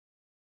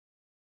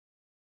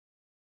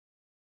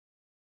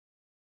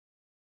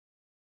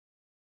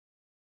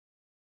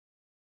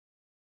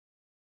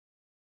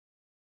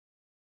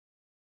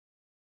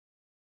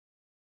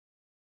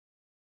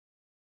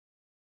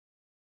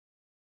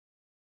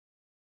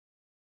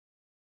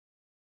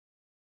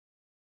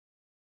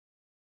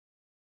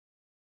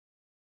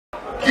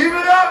Give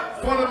it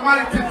up for the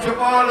mighty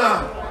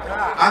Jamala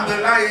and the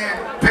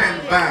Lion Pen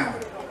Band.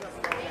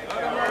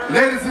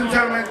 Ladies and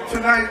gentlemen,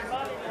 tonight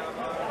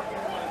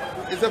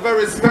is a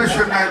very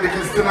special night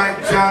because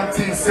tonight John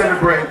T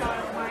celebrate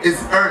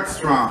his Earth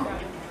Strong.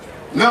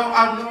 Now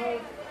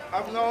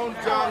I've known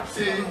John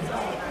T.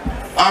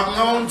 I've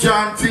known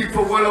John T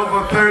for well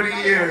over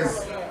 30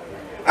 years.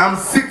 I'm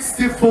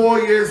 64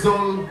 years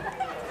old and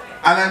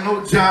I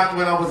know John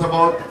when I was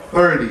about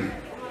 30.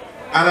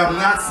 And I've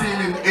not seen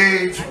him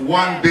age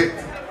one bit.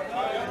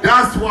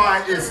 That's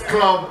why his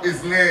club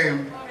is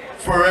named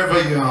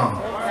Forever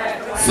Young.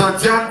 So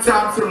John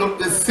Thompson looked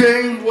the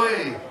same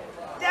way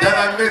that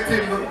I met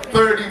him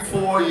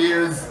 34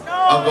 years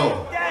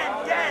ago.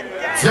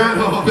 John,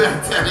 over there,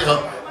 tell you,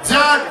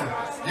 John,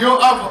 you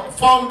have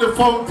found the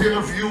fountain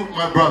of youth,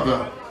 my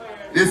brother.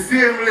 The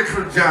same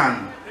little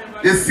John,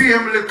 the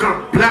same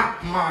little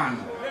black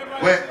man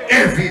where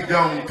every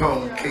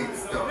downtown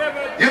Kingston.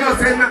 You know,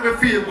 say make me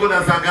feel good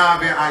as a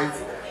Garvey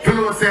Heights. You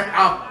know, say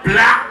a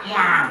black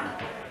man,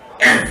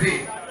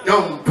 every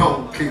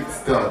downtown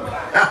Kingston.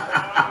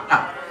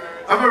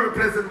 A very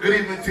pleasant good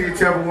evening to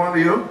each every one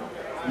of you.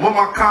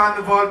 Mama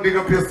Carnival, big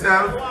up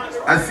yourself.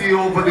 I see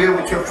you over there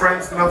with your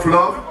friends, enough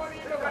love.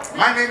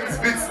 My name is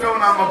Big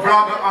Stone. I'm a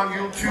blogger on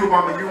YouTube.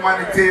 I'm a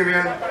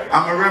humanitarian.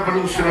 I'm a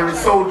revolutionary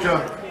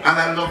soldier, and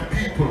I love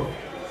people.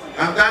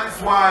 And that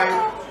is why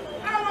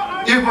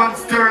Yvonne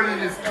Sterling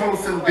is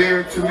close and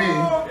dear to me.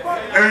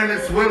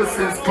 Ernest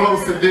Wilson is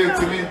close and dear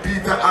to me.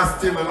 Peter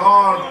Astin and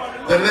all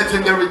the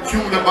legendary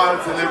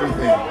tunables and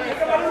everything.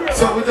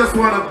 So we just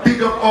want to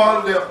big up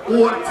all the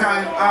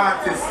old-time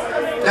artists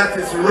that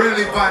is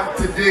relevant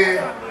today,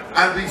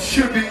 and we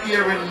should be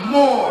hearing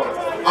more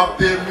of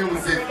their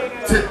music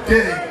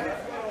today.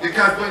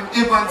 Because when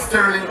Yvonne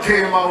Sterling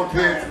came out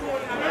with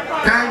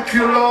 "Thank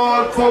you,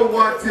 Lord, for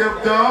what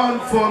you've done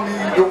for me,"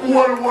 the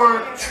whole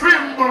world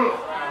trembled.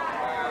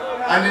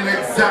 And in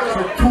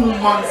exactly 2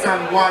 months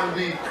and 1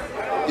 week,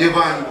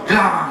 Yvonne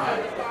gone.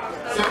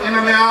 So in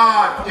my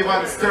heart,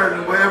 Yvonne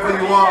Sterling, wherever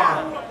you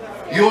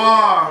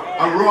are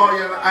a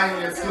royal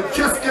highness. You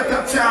just get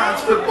a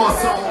chance to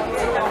bust out.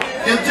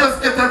 You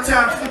just get a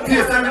chance to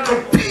taste a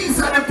little piece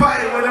of the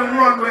pie when them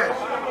run with.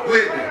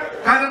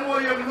 Kind of know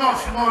you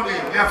much money,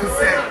 you have to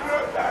say.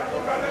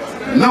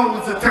 Now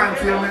is the time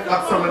for you to make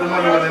up some of the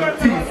money with them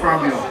teeth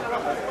from you.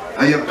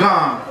 And you're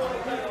gone.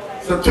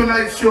 So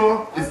tonight's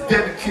show is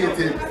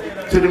dedicated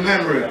to the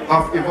memory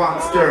of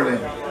Yvonne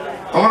Sterling.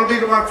 I want to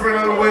big up my friend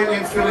all the way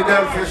in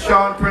Philadelphia,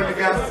 Sean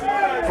Prendergast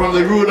from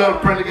the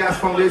Rudolph Prendergast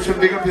Foundation.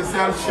 Big up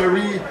yourself,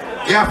 Cherie,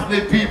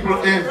 Gaffney people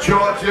in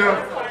Georgia,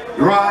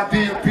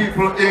 Radil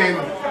people in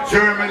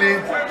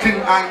Germany,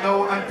 King I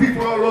Know, and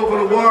people all over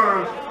the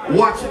world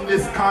watching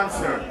this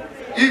concert.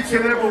 Each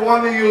and every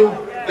one of you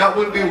that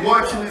will be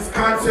watching this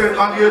concert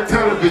on your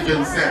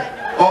television set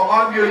or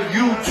on your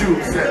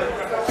YouTube set,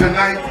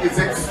 tonight is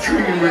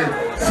extremely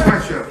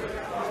special.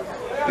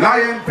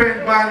 Lion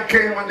Pen Band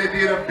came and they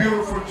did a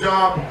beautiful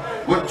job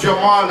with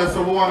Jamala,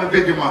 so we want to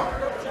big him up.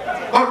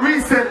 But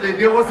recently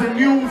there was a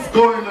news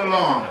going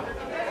along,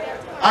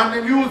 and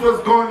the news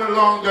was going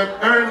along that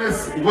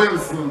Ernest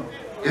Wilson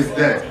is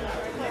dead.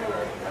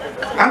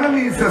 And I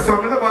mean, so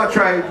I'm about to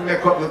try to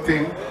make up the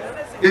thing.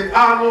 It's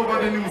all over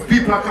the news.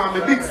 People are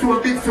calling me, big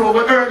soul,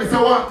 but Ernest,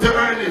 I want to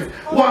Ernest,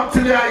 want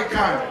to the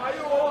icon.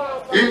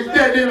 He's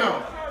dead, you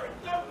know.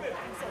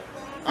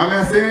 And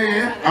I say,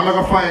 yeah, I'm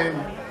going to find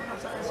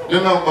the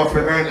number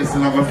for Ernest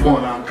on my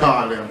phone and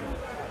call him.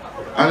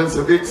 And it's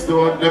a big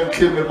stone, them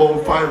killed me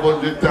about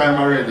 500 times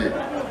already.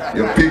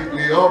 You pick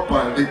me up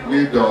and lick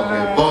me down,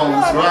 me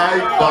bounce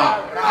right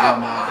back.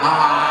 I'm a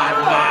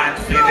hard man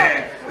for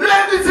them.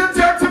 Ladies and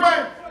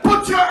gentlemen,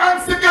 put your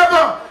hands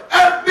together.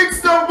 And big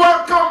stone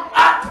welcome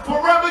at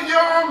Forever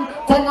Young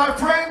for my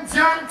friend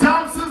John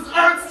Thompson's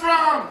Earth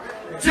Strong.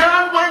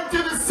 John went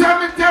to the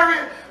cemetery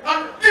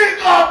and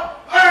dig up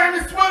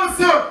Ernest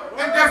Wilson.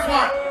 And guess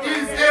what?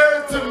 He's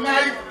here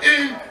tonight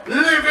in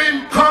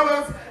living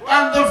colors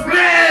and the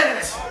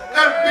flesh.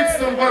 And big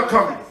stone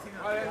welcome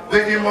the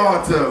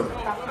immortal,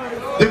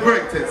 the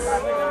greatest,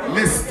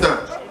 Mr.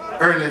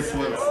 Ernest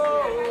Wilson.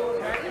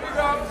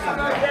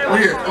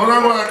 Wait, I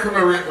don't want to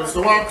commemorate this, so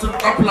I want to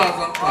applause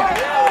and clap.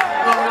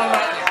 No,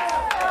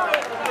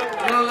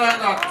 I don't like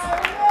that.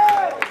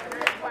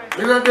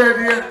 You're not dead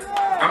yet.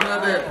 I'm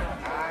not dead.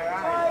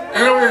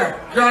 Anyway,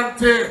 John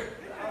T.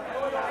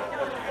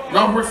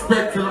 Enough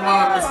respect to the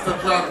man, Mr.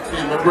 John T,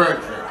 my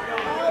brethren.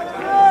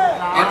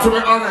 And to be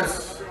honest,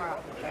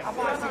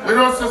 we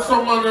don't see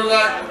someone who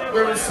like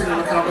very single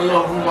because I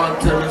love woman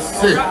till he's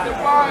sick.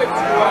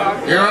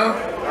 You know?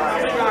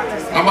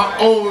 I'm an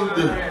old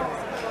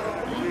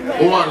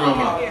woman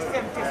lover.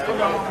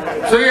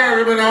 So yeah,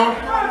 you know,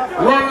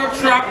 run the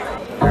track.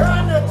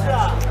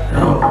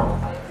 Oh,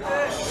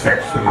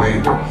 sexy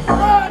ladies.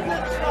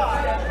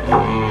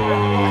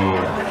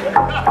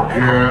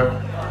 Yeah,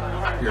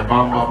 your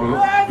mama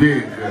look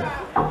big.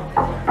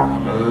 I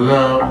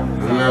love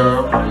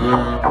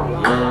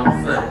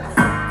sex.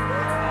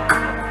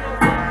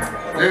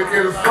 They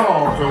get a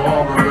song to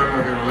all the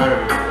women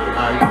ladies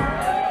tonight.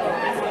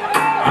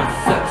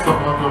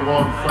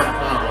 want some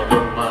time, I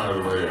don't mind the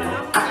lady.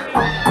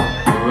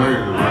 The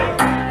lady, right?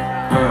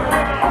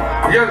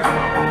 Yes,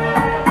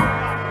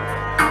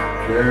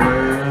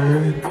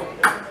 there's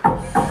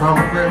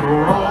something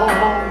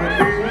wrong with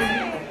me.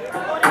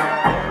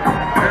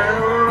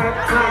 Every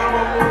time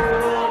I'm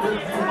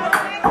with you,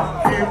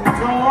 keep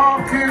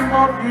talking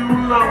about you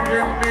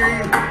loving me.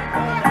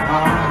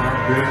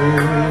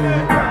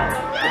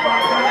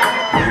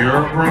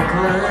 You're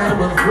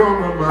proclaiming from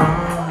the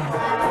mind.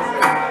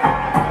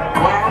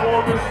 Why I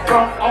want to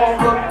stop all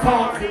the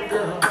talking,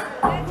 girl?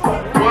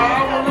 Why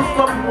I want to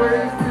stop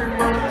wasting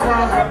my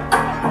time?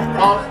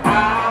 Cause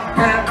I've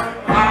had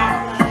my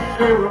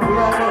share of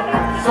love.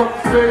 Some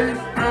say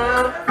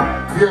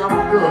yeah, I'm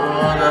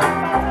good.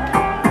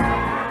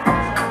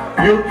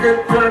 You can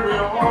turn me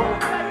on.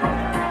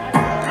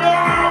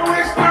 Girl, I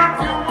wish that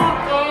you would,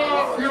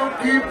 cause you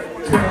keep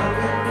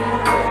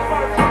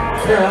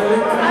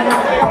telling me.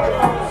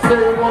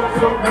 Say what's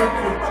so good,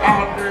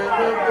 I'll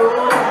never go.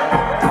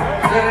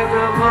 There's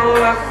a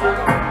lesson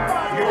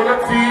you wanna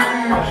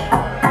teach.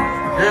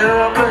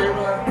 Yeah,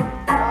 baby,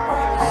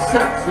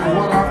 sex is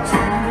what I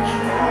teach.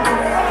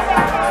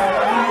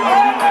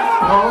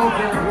 Oh,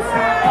 yes.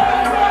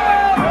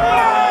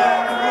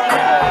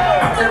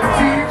 I can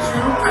teach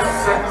you the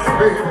sex,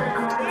 baby.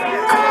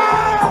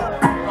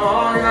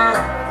 Oh, yeah.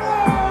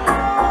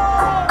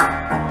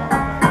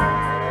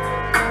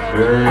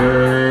 Yeah.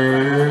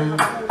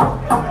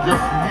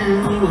 Just you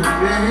and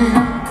me.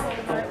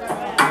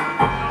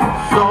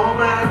 So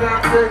many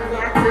things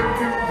I can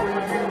do for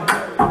you,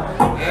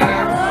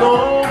 and so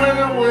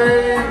many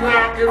ways I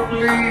can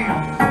please.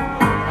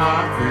 I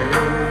can.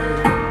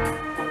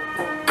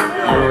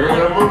 You're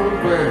really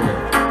moving.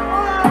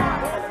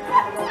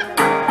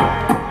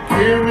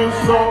 Give me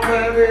so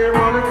many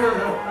money,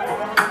 girl.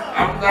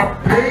 I'm not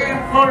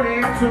paying for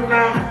it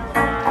tonight.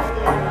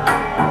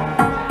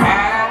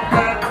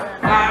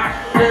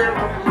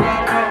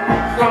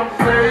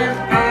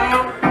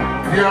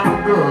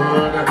 I'm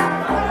good.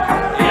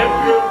 If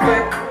you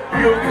think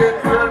you can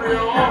turn me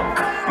on,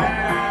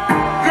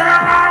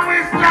 girl, I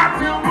wish that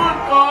you would,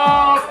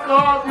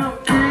 cause you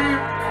keep.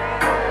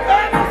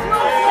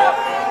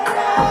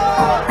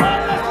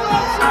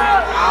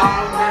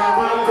 I'll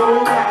never go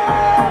back.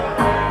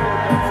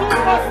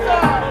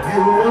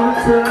 You will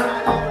tell,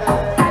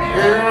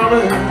 yeah,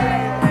 man.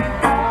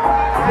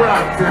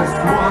 Practice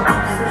what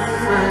you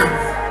say.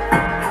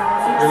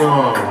 You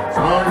know,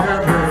 all you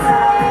have been.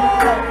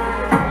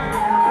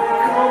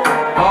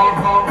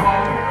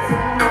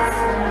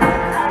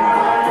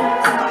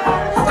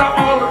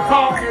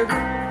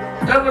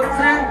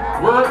 Everything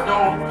worked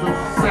on to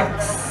sex.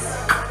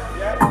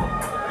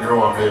 You know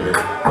what, baby?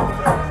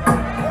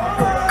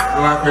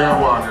 Like I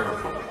want you.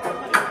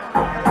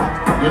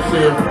 You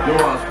see, you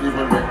want to sleep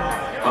with me.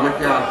 I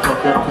can't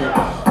touch your kids.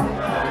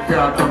 I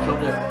can't touch your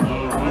kids.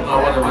 Or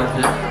whatever it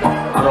is.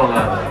 I don't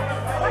like that.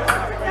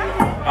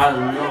 I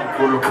don't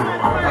go look for the man.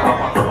 I don't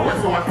want to know.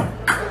 What's what?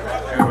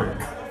 Anyway.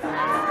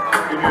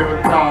 If you ever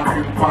talk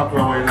in the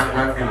pathway, you're not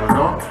going to give a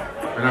dog.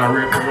 And I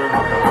rape you,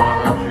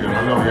 I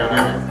love you,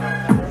 baby.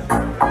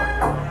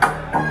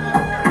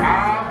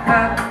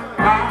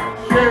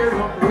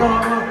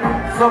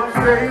 Some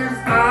days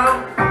I'm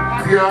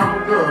young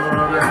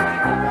good.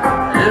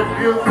 If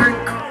you think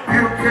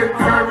you can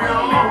turn me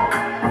on,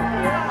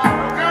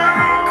 girl,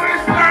 I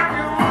wish that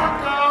you would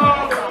go.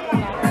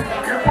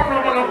 You put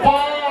them on the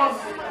pause.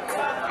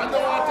 I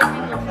don't want to take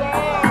you to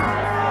try.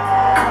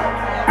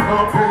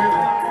 Oh, baby.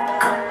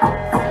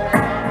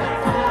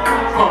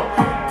 Oh.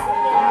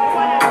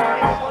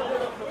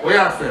 What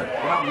y'all say?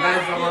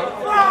 Nice, man.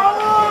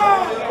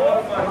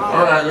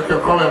 All right, look,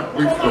 come here,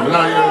 big stuff.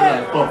 Now you're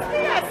right, come.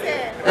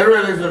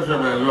 Anyway, ladies and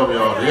gentlemen, I love you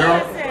all, yeah?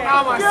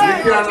 You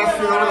can't just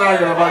see over there,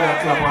 you're about to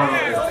clap on it.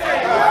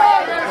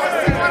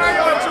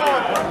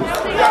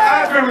 I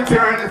agree with you,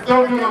 Ernest.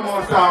 Don't do no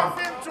more song.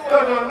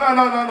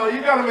 No.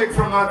 You gotta make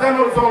some noise. I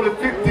know it's only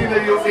 15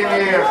 of you in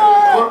here,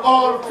 but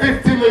all 15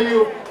 of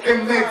you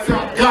can make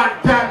some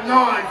goddamn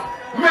noise.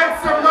 Make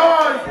some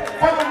noise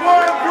for the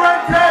world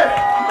greatest,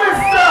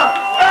 Mr.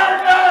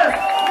 Ernest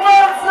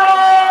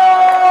Wilson!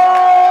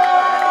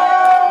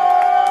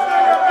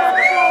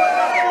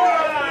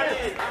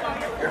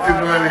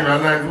 A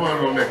nice one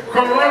on there.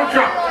 Come on, run the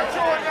truck.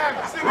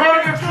 Run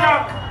the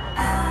truck.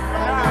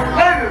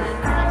 Ladies.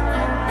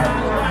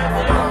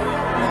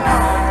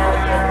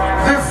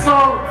 This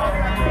song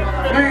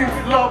means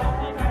love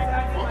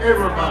for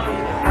everybody.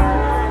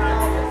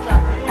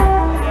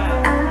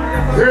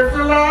 There's a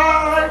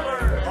life.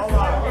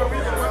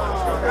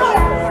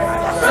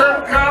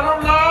 Certain kind of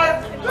life.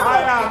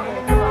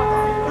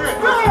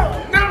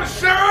 Never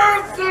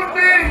shines to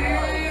me.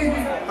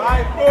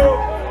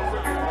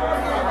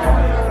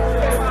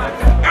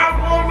 I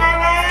want my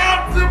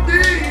life to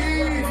be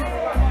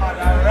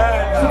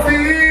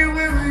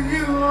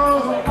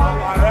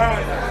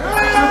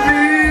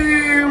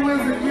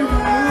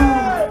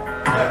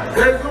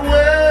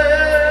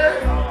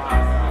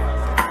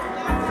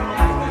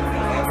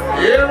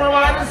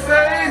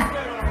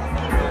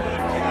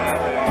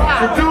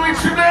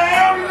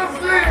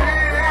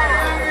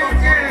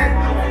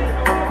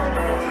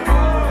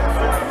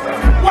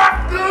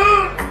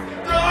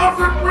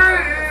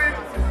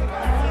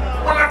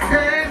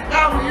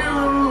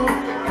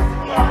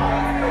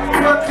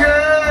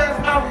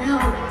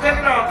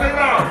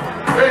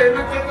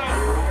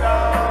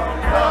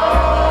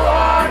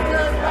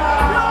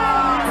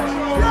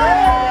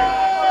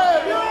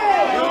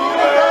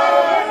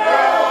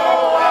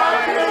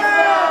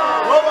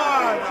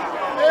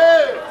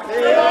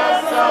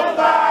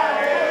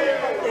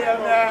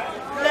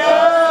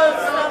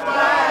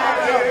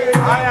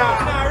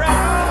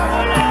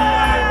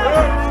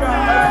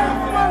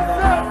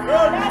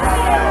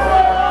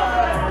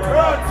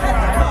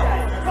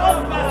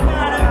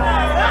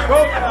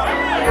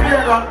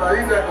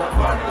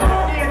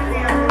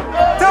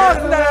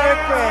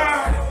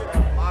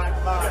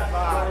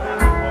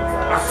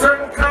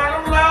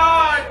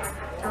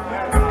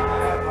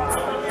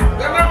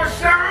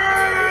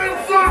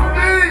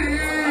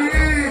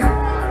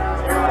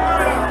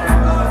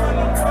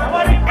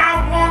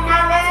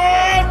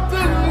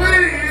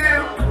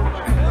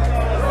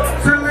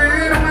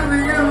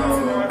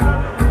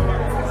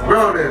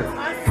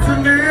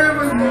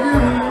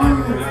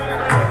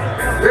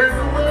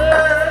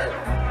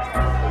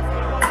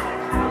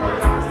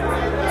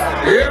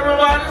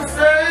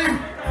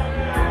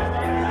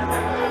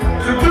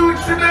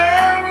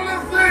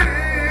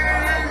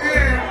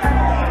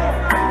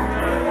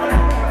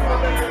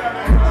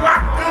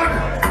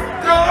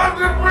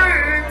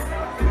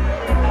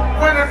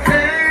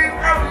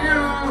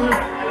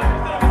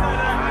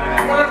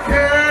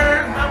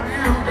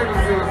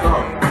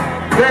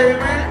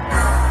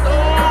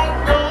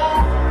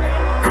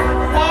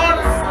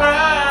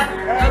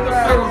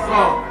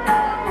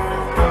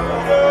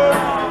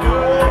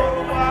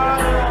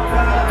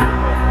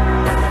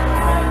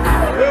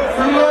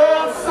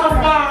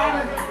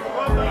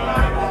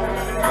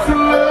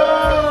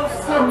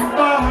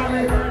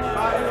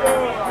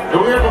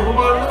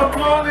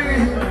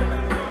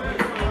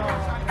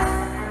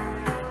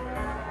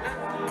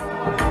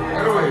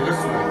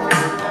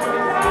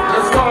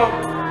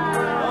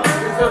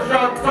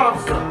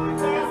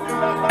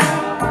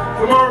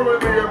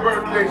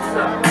birthday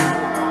son.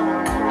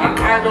 And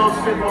I don't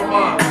sing for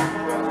mine.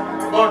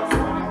 But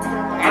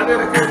I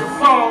dedicate a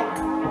song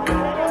to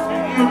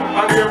you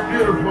and your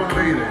beautiful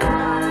lady.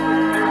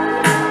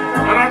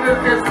 And I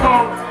dedicate a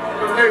song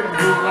to the ladies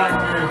who like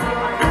me.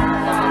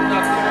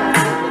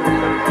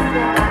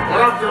 But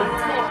I'm just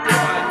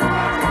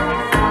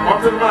up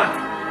to the mic.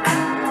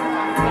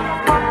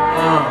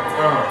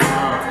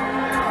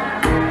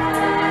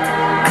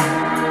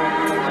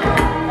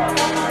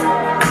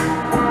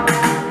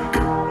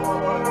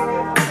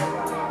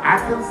 I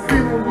can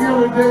see the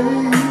other day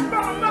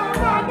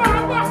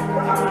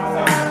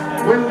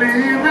we're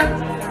leaving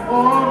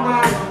all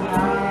night.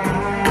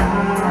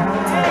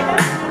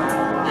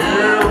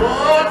 It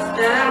was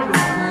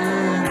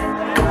everything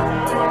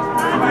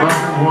I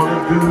wanna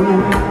do.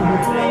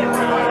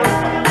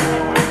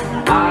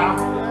 I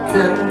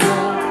can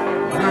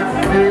never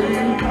stay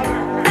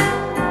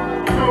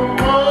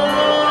tomorrow,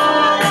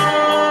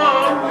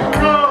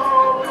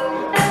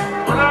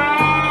 but I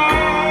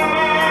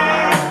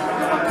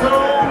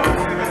don't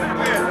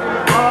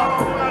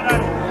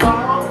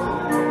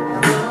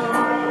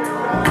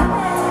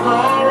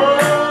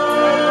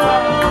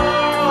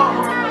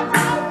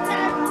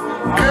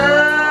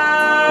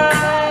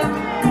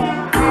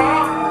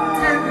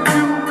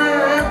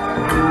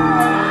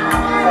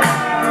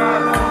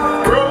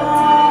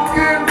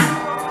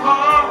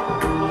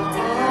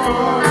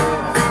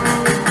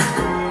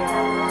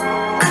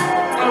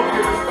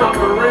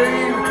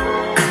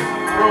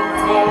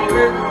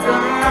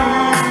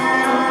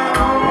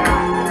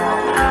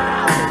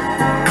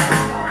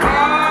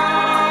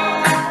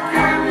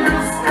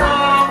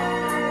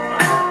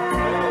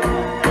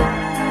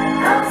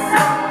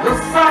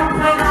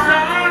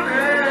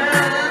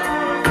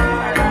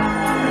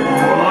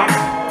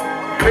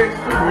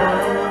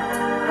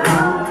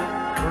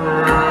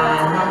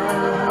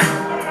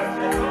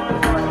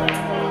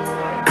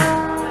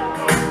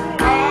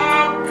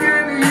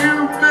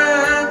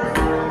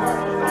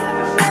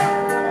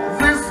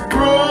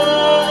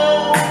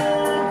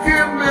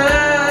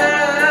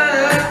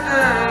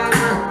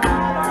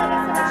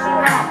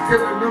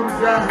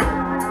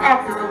how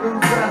can a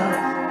loser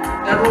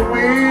ever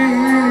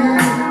win?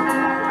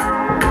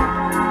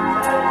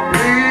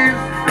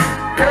 Please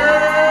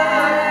help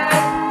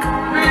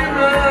me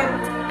learn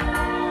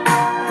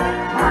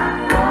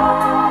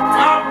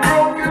my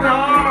broken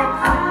heart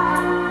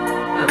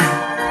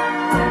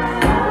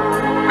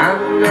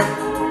and let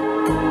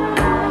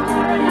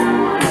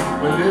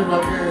me live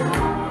again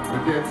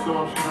with that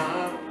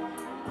sunshine.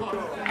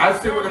 I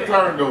sing with the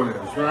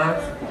clarinets,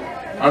 right?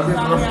 This is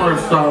the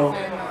first song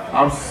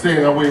I'm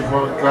singing away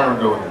from the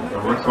clarinets, the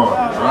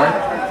recording, right?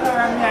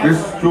 This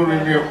is truly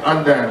named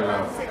Undying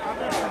Love.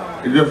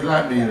 It's just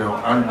like me, you know,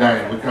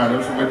 undying,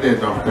 because I'm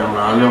dead off them,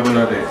 I love it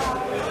dead.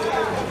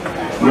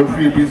 No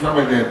free piece of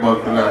my dead,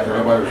 but the last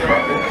nobody's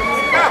fucking.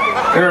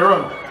 Hey,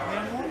 run.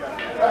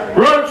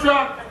 Run,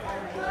 shot!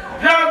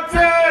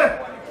 Jante!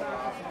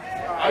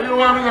 Are you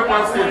warming up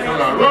on stage for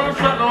now? Run the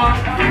shot now.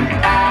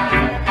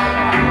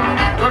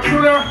 Don't you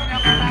there?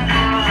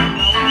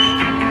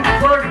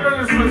 First,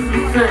 Ernest was to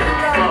sing.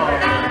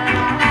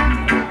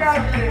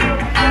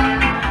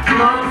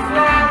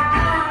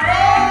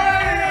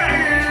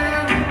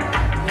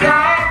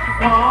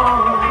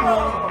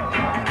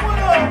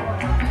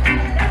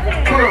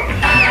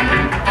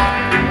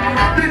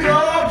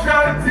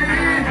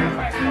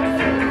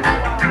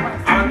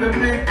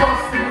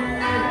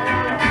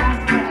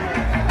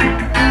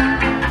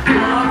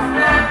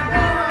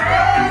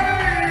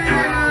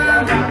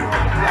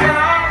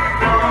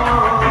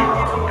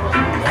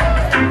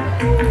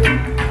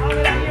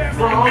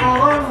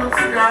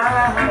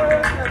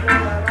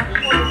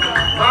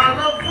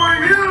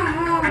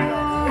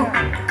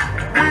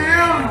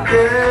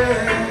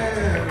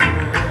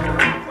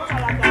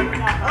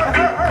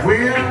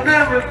 We'll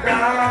never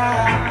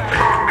die.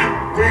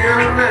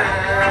 We'll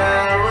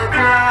never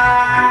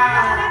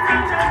die.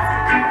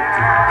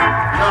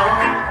 No,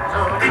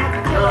 no,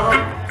 no.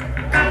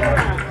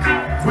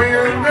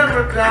 We'll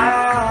never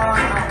die.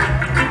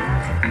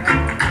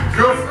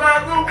 Just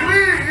like the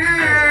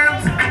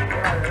wind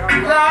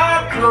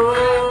that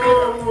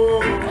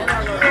blows.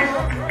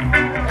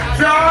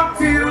 John T.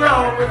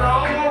 Love will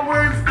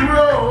always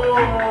grow.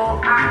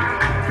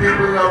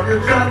 People love you,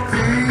 John T.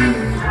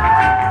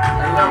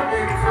 And love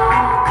me too.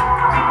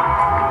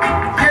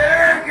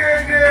 Yeah, yeah,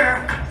 yeah.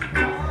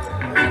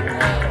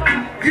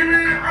 Give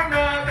me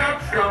another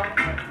shot.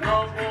 No,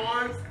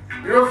 boys.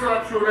 You know what's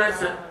not true, I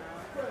said?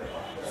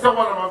 It's not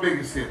one of my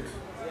biggest hits.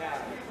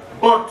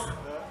 But,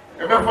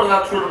 if I feel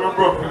that true, I'm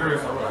broke for the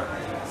rest of my life.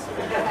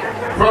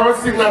 If I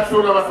sing that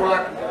true, I feel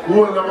like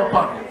holding in my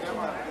pocket.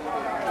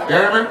 You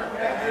hear me?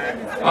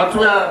 That's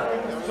where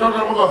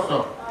sometimes I'm going to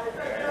stop.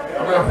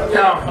 I'm going to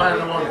can't find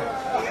the money.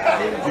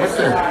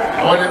 Listen, I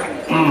want it.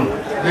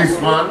 This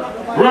man,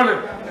 run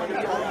it.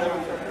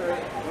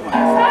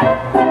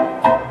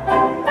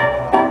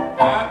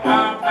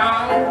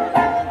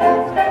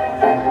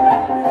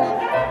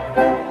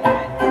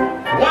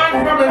 One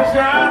from the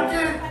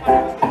jockey.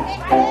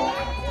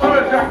 From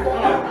the jockey,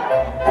 come on.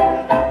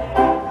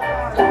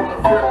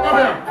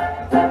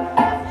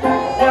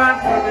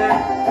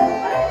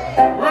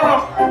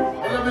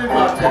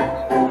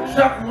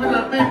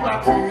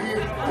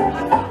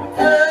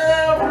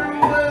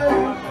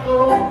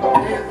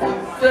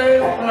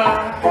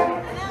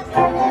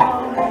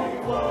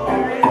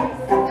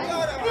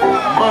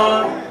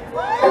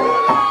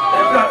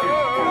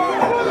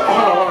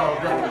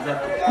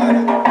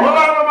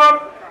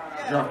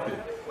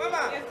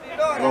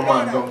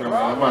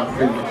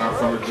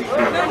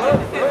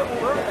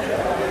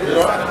 You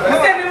know?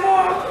 Send me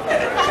more.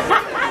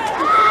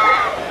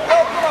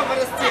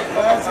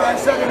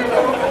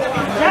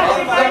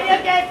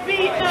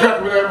 Jack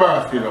with that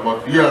basket, but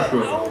yeah,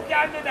 sure.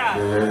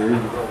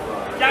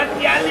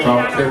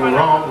 Something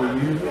wrong with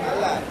you.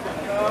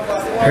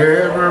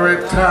 Every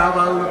time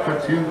I look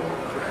at you,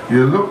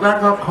 you look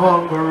like a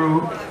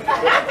kangaroo.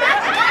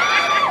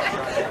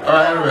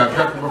 Alright, anyway, I've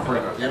got to my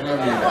friend. Give me a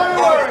minute.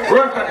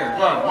 Run again,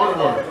 go on, one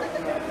more.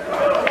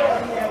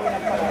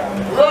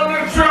 Run the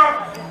truck,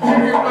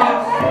 chicken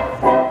box.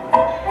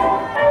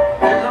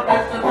 Pick up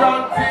Mr.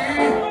 John T.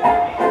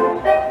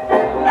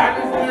 And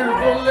this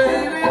beautiful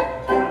lady.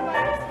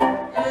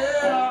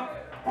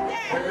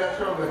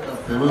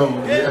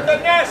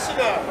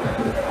 International.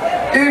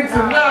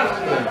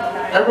 International.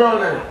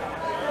 Everyone,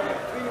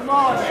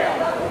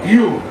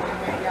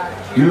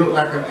 you look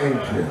like an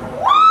angel.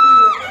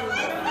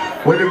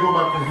 When you go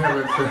back to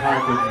heaven, say hi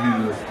to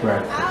Jesus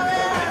Christ.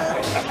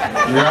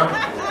 Yeah?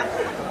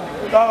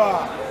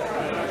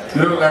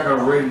 You look like a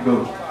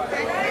rainbow.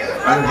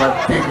 And if I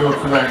take you up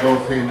tonight,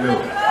 don't say no.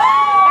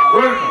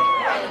 Rainbow.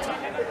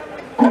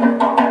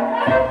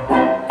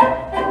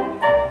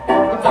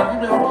 Give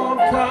me a long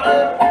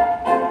time.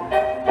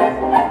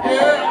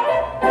 Yeah.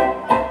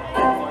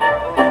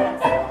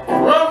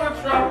 Run the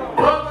trap.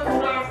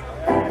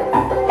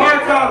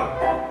 Michael,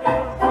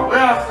 where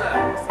else that?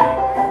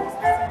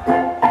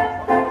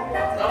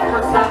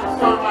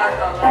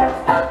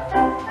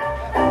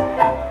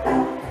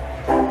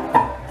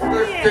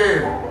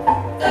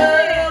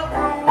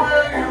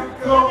 Everywhere you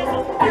go,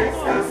 it's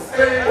the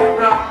same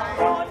route.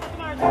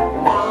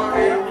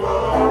 Money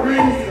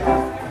worries.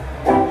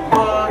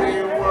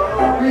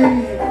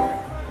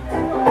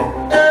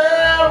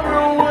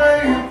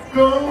 Everywhere you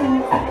go,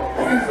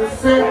 it's the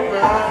same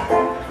route.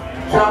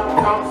 Job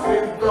Thompson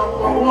is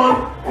number one.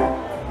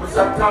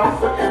 Mr.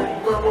 Thompson is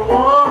number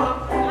one.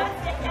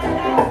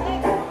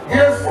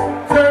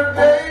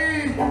 Yesterday,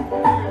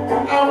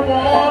 I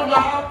won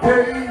my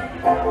pay.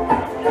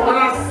 When I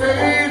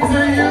say to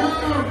you,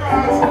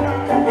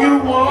 you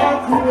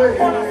walk away.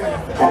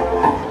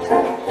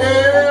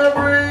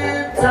 Every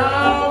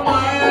time I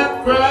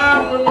cry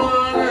for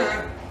money,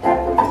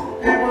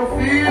 people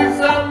feel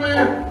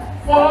something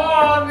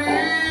funny.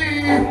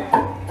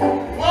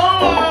 Whoa,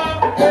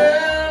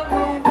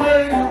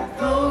 everywhere you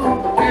go,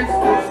 it's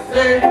the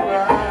same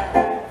ride.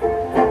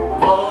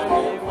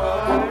 Money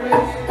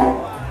worries.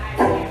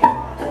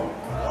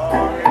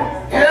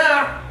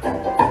 Yeah.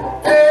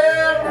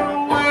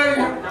 Everywhere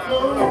you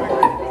go,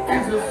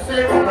 it's the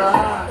same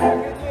ride.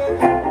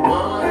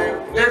 Money.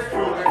 That's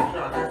true.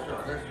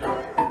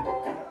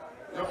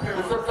 Okay,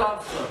 Mr.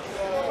 Thompson.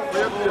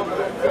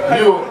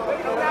 You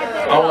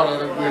are one of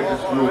the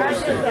greatest groups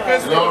to you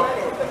know?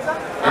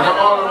 And I'm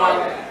all about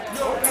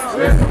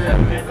let's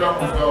stand the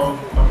numbers down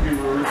and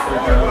people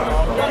respect that.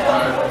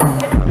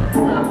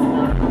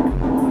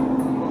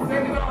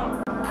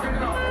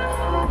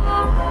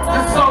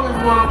 This song is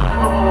one of my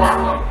number one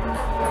songs.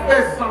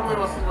 Best song we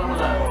ever sing in my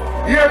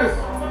life. Hear this.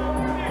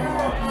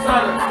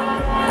 Silence.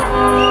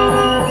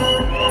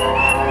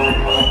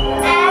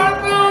 I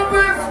know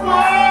this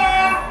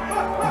world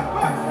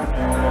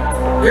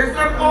is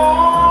not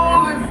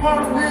only for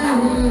me.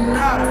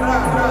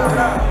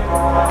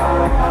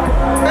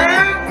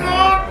 And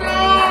God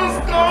knows,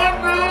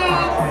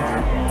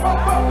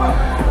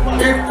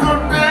 it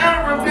could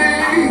never be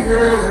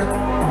here.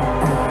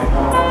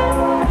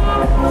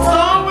 So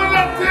when I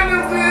tell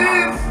you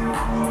this,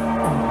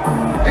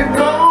 it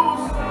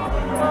goes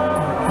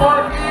for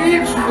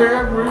each and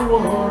every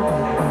one.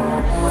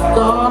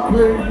 Stop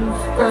where you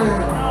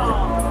stand.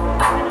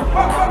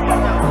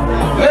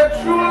 Let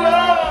true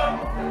love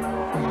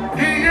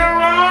be your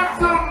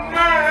answer,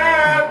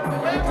 man.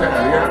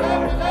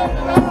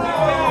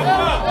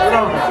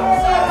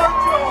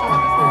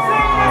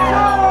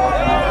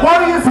 What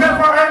do you say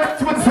for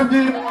Ernest Wilson? Do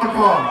you want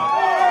more?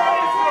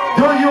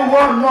 Do you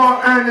want more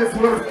Ernest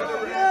Wilson?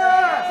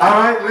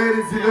 Alright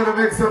ladies, you're gonna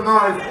make some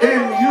noise.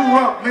 In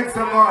Europe, make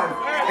some noise.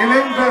 In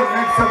England,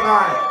 make some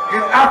noise.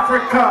 In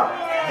Africa,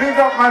 big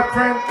up my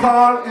friend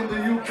Carl in the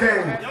UK.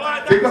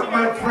 Big up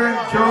my friend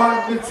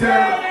John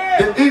Mitchell,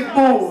 the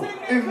Igbo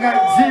in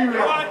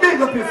Nigeria.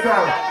 Big up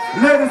yourself.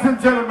 Ladies and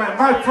gentlemen,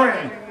 my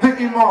friend, the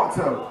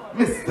immortal,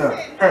 Mr.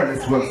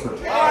 Ernest Wilson.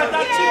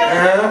 Ernest.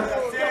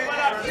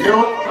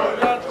 Yeah.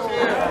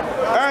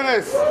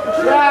 Ernest.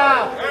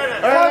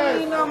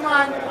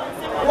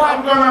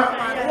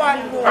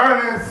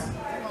 Ernest.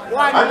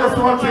 I just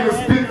want you to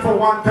speak for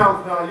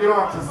 1,000 now. You don't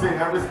have to sing.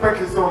 I respect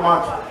you so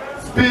much.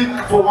 Speak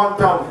for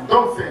 1,000.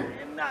 Don't sing.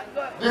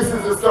 This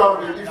is the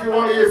song. If you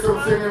want to hear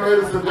some singing,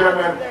 ladies and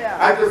gentlemen,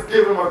 I just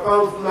give him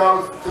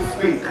 $1,000 to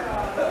speak.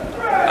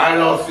 I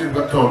don't sing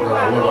the tone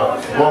now. What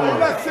about You're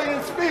not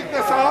singing, speak,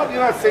 that's all.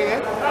 You're not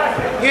singing.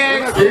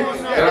 Yeah,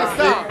 That's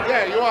all.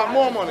 Yeah, you want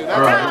more money.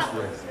 That's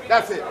it.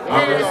 That's it.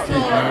 I'm going to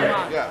speak,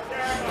 man.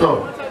 Yeah.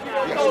 So,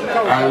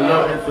 I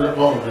love it to the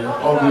bone, man.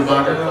 Ugly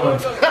body.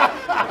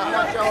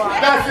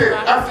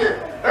 That's it.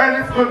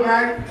 Ernest, good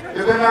night.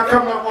 You're then not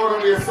coming up out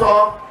of your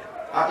song.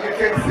 You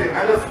can sing.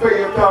 I just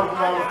pay you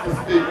 $1,000 to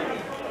speak.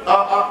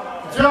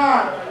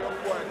 John,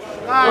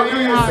 what do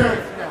you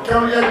say? Can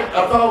we get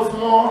 1,000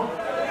 more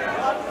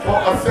for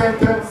a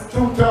sentence?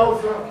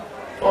 2,000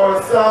 for a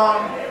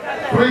song?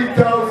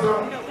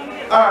 3,000?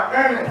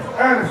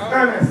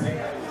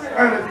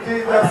 Ernest,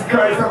 Jesus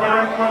Christ, I'm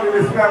going to money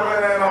this family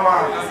no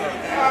man.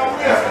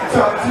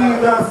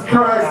 Jesus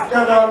Christ,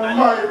 God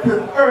Almighty,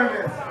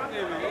 Ernest.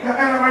 And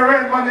I'm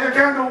rent money. You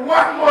can do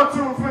one more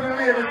tune for the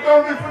ladies.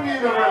 Don't be for me,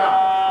 the brother.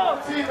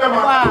 See them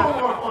on 2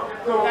 more fucking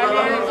tunes,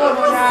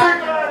 brother.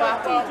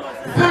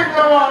 Sing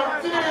them on,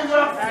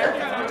 Jesus.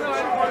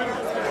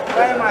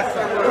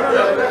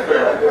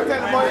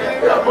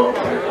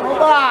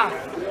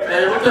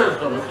 Hey, what's this?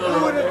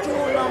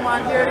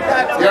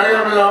 Yeah,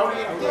 yeah, me now.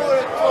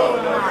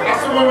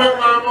 That's the moment,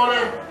 my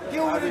money.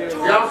 You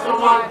have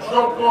someone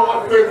jump over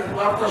Facebook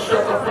after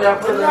shut up for your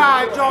present.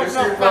 You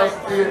see first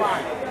day.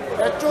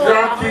 You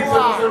have kids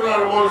and you say,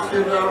 I'm going to see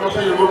him, I'm going to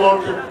see him, we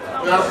want him.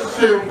 You have to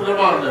see him for the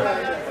man there.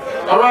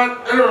 Alright,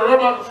 anyway, run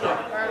back to shop.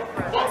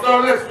 Up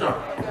down, let's shop.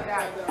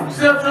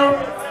 See him, Joe?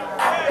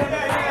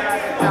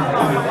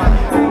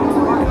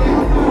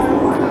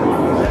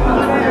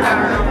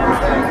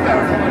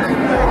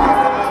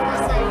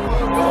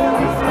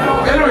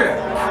 Anyway,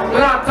 we're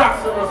not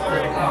taxing us,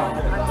 man.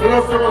 You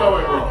know, some other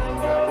way, bro.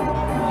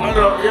 I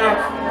know, yeah.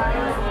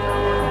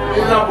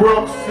 In a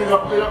broke, sing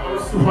up,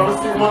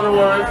 sing one of the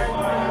words,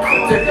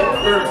 and take it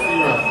very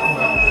serious.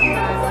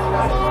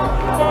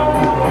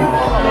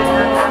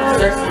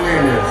 Sexy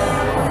ladies.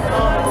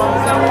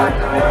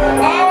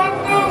 I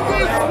know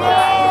this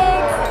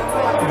world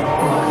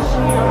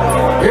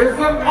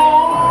isn't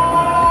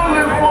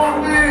only for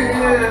me.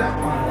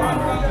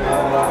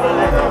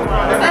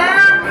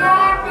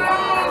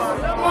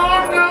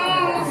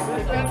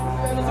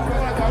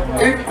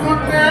 It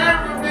could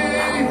never be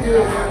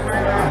here.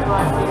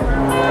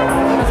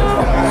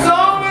 So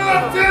what I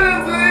tell you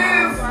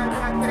this,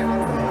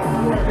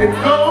 it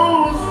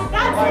goes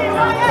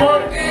for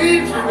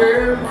each and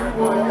every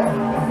one.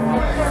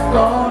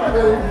 Start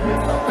making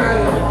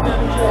stand.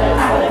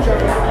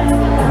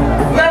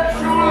 Let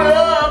true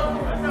love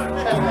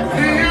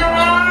be your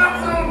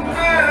eyes on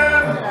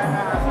man.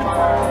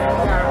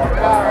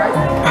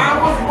 I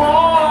was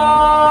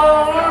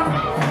born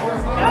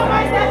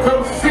to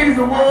see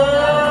the world.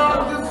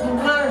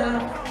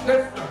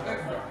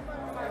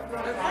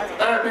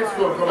 Big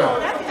School, come on.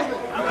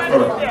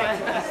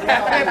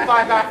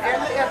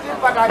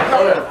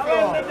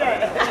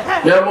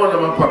 Yeah, more than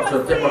my pop, so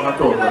take my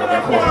toe. Alright.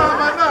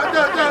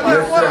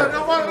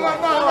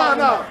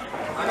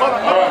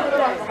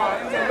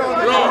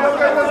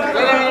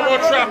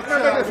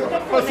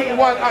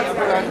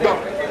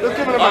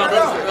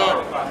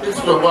 Big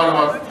School, one of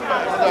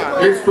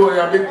Big School,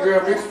 yeah, big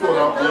School,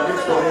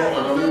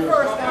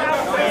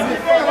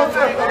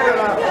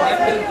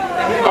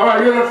 Alright,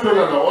 you're not sure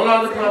now. All on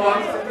the camera.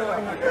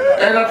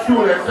 And that's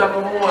true, there's some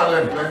more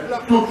left, man.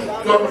 Two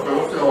what's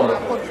the order?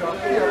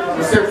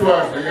 The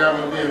situation, you have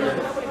a baby.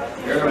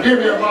 You're going to give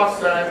me a boss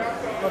sign.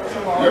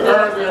 You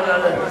earn me and I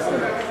left the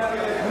sign.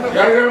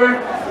 You hear me?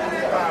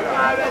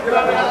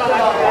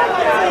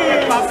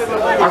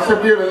 I said,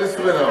 baby, listen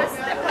to me now.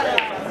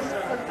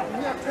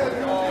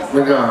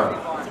 My God.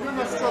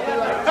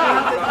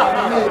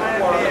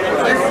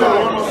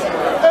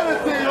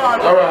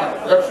 Alright,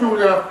 the truth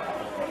there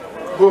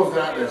goes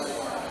like this.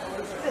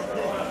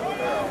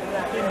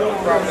 I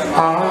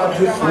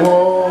just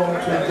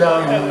want to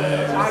die,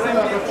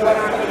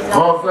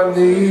 'cause I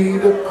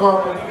need a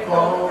cup of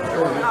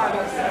coffee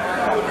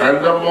and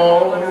a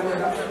moment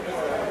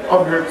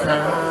of your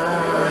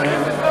time.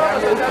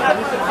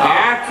 I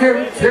can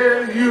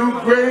tell you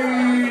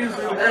grace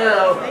and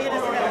hell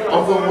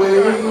of the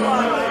way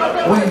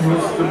we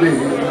used to be.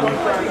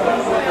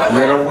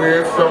 Then I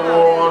wish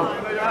someone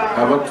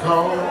ever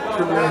talk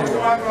to me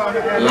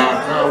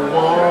like I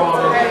want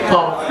to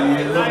talk to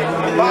you.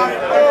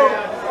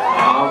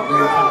 I've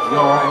been to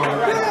Georgia,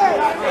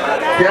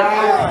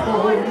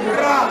 California,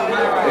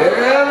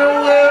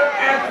 anywhere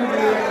I could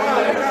live.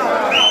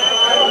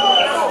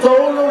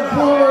 Stole a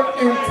bullet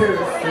in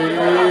Tennessee,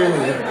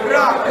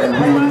 and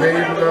we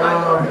made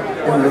love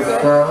in the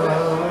sun.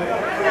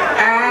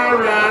 I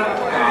ran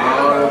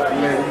out of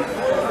place,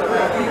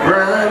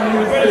 brand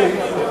new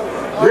face.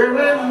 There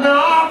is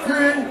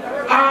nothing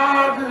I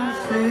can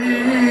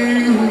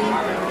see.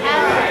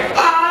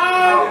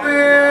 I've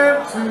been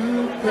to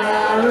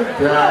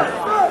paradise,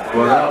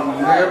 but I've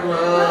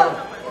never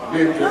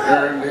been to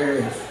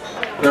Ernest.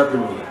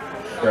 Nothing.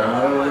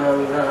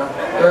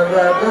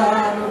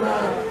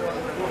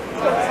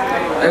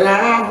 And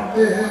I've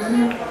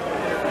been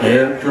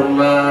into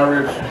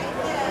marriage,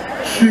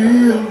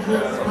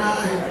 children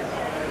crying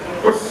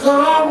for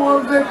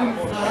someone they can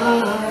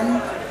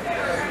find.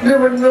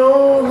 Never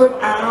know that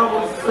I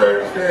was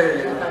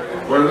searching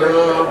for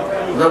love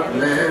that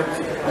left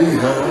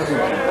behind.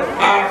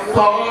 I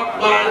thought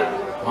my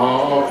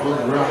heart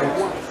was right,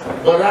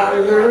 but I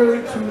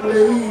learned too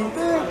late.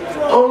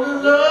 Only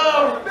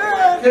love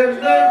can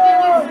make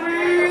you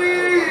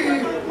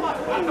free.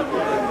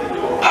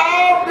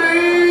 I'll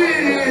be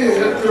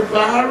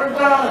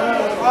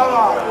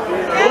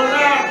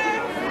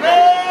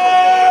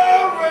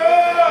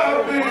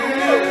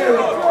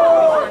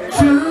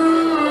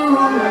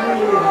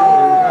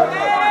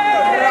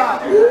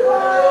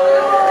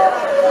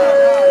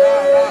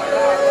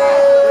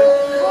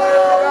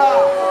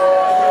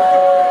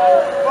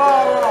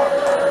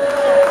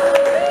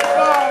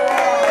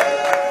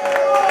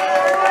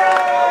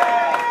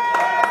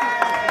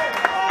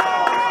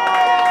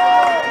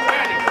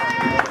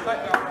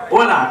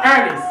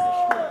Ernest,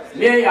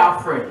 me and your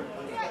friend,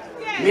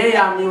 me and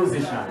your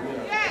musician.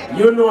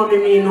 You know me,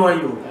 me know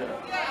you.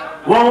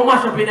 What we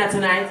mash up in there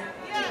tonight?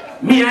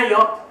 Me and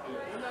you.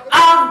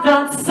 I've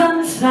got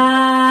sunshine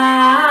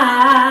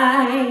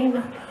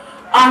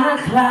on a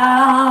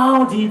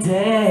cloudy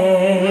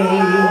day.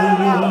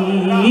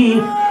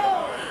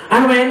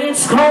 And when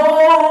it's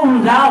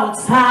cold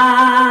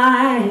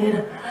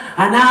outside,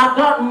 and I've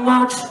got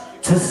much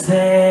to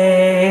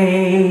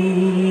say.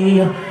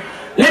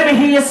 Let me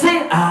hear you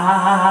say,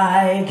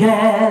 I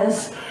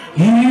guess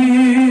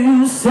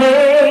you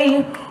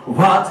say,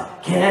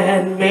 what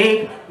can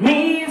make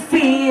me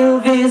feel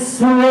this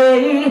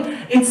way?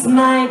 It's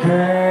my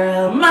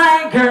girl,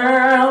 my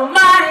girl,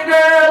 my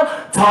girl,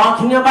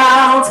 talking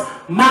about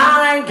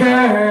my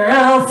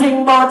girl,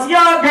 think about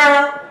your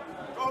girl.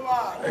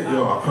 Hey,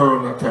 yo, I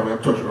heard that time I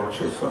touched her on the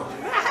chest, sir.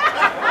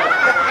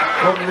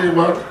 Come here,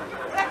 man.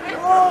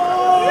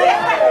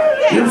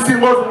 You see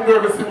Muslim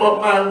girl, you see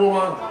about my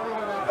woman.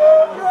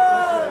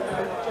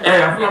 Hey,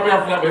 I'm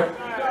flapping.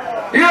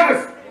 Hear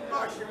this?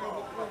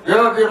 The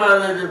other day my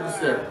lady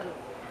said,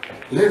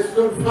 let's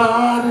not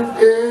fight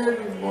it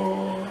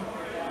anymore.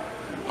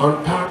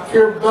 Unpack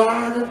your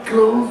bag and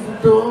close the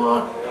door.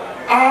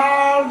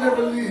 I'll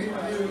never leave you.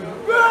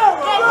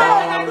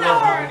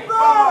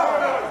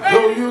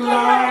 Though you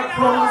lied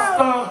from the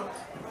start,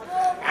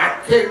 I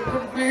can't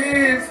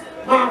convince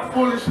my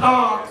foolish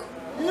heart.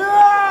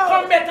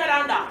 Come better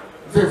than that.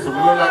 Listen, we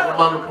don't like the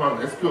man who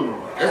promised. Let's go, man.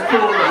 Let's go,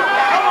 man.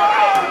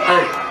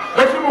 Hey,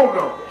 let's move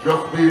now.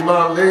 Just be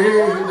my lady.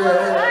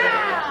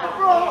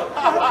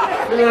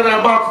 You know that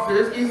box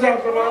is easy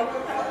after man.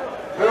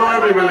 They don't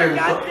have any lady.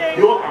 So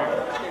you are.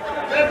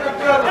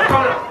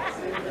 Come here.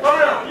 Come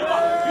here.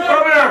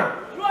 Come here.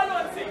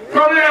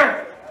 Come here.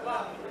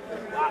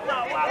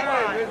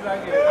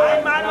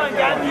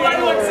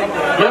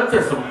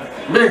 Listen,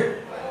 me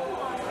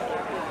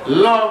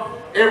love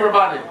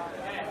everybody.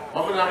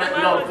 I'm gonna make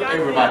love to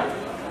everybody.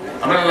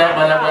 I'm gonna like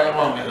my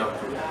love me love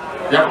to.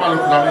 You have to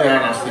look at me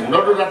and sing.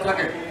 Don't do that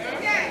again.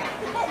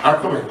 I'll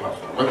come in,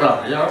 Pastor. What's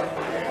that, yeah?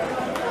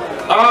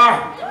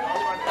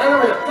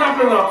 Anyway, clap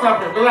it up,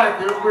 clap it. We like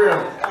you, we're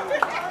real.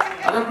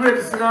 I'm the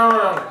greatest singer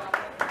around.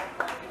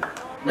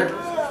 Make it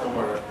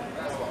somewhere.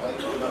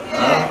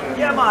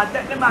 Yeah, man,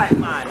 take the mic,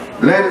 man.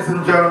 Ladies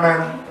and gentlemen,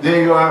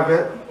 there you have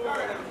it.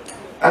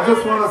 I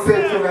just want to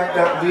say tonight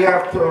that we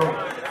have to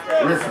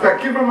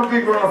respect. Give them a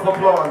big round of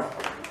applause.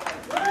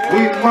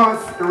 We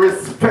must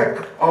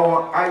respect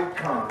our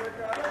icon.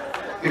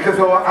 Because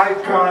our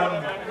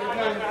icon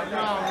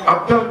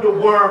have done the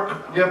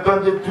work, they have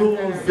done the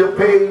dues, they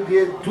paid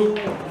their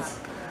dues,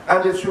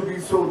 and they should be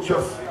so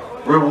just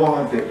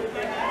rewarded.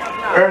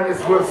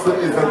 Ernest Wilson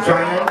is a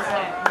giant,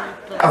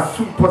 a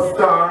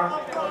superstar,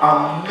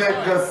 a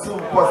mega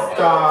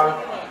superstar,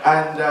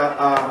 and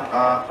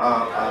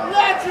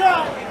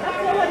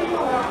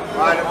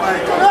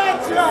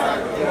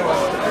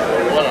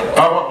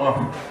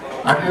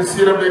I didn't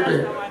see the baby.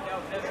 You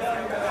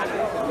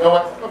know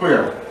what? Come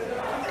here.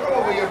 Come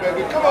over here,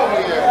 baby. Come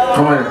over here.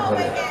 Come here,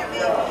 buddy.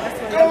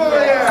 Come over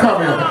here. Come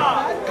here.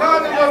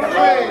 Carnival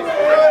praise.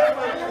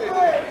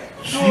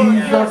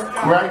 Jesus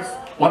Christ,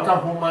 what a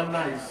woman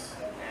nice.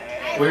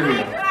 Wait a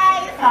minute.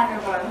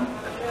 Carnival.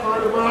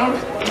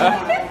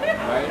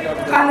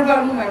 Carnival,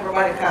 whom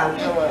everybody calls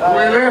me.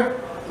 Really?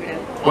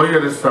 Oh, hear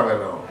this song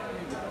now.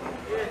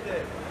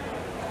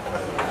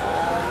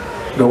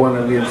 The one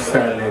that named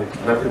silent,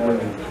 not even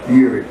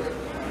hear it.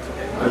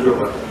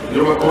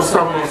 You want to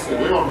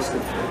sing? We want to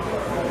sing.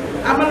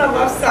 I'm a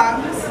lover of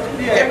songs,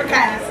 every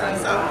kind of song,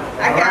 so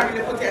I can't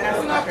really put it in a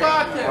song.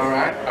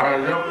 Alright,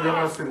 you're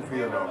going to sing for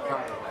you now.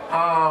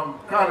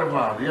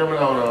 Carnival, you hear me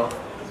now?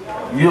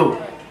 You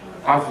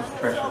are so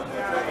special.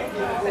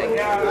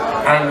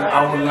 And I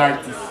would like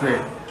to say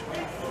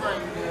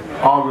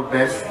all the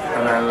best,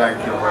 and I like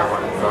you very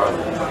much.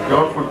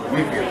 Don't put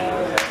wicked.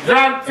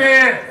 John T!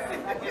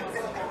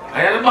 I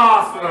am the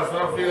boss for us, so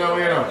I feel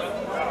away now.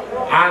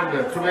 And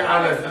to be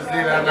honest, this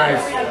lady is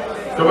nice.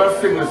 So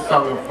let's sing this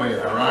song for you,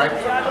 alright?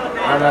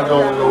 And I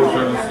don't know what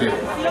you're going to sing.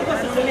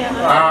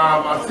 I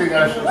think I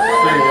should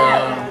sing,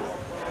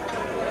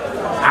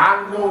 I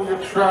know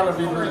you're trying to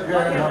be the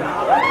girl.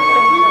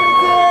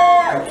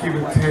 And keep it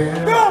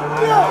tender.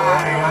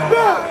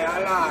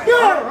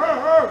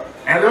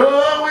 And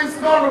oh, it's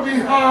gonna be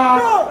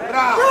hard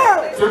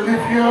to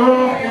lift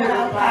your head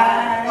up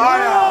high.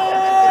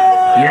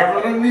 You're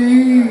gonna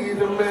need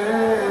a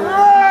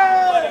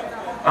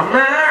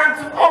man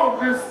to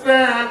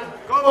understand.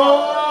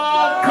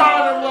 Oh,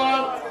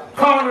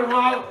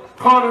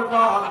 carnival.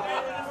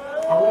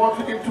 I want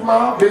you into my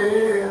bed.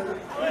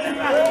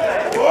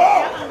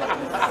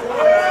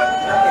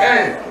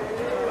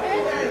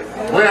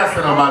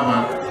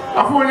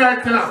 I phone you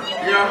right now,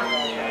 yeah?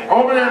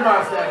 How many of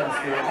us are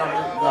still? I'm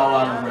going to go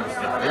on the rest,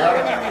 yeah?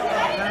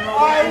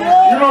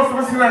 You know, so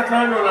we sing that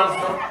kind of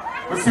stuff.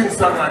 We sing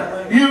something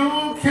like,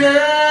 you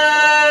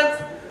can't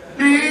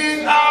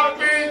be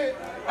happy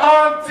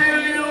until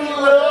you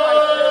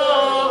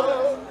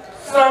love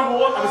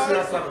someone. I'm sing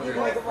that song again.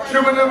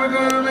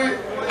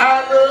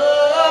 I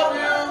love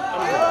you.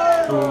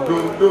 Doom,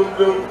 doom, doom,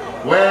 doom.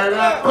 When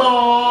I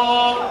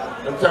call.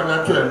 I'm telling you,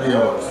 I'm trying to be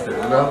on still,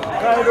 you know?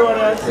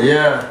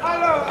 Yeah.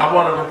 I'm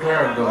one of the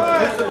parents though.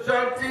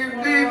 Shanti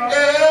need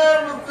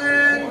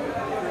everything.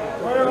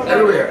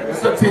 Anyway,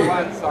 it's a team.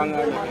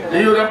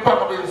 You them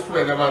probably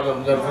swear them out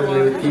of them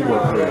the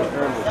keyboard player.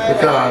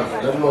 Because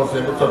they know say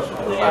we touch it.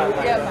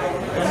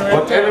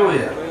 But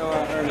anyway,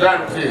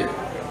 Shanti.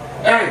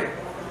 Hey,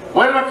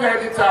 when I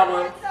play guitar,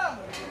 man?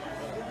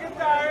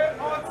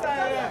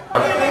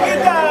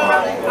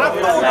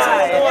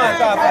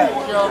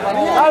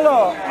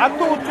 Hello, I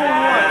do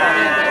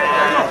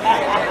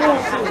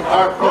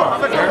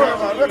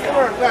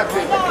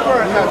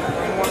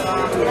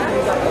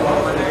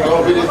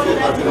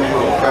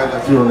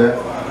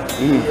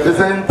It's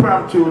an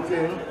impromptu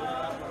thing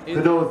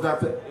to those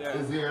that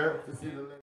is here to see the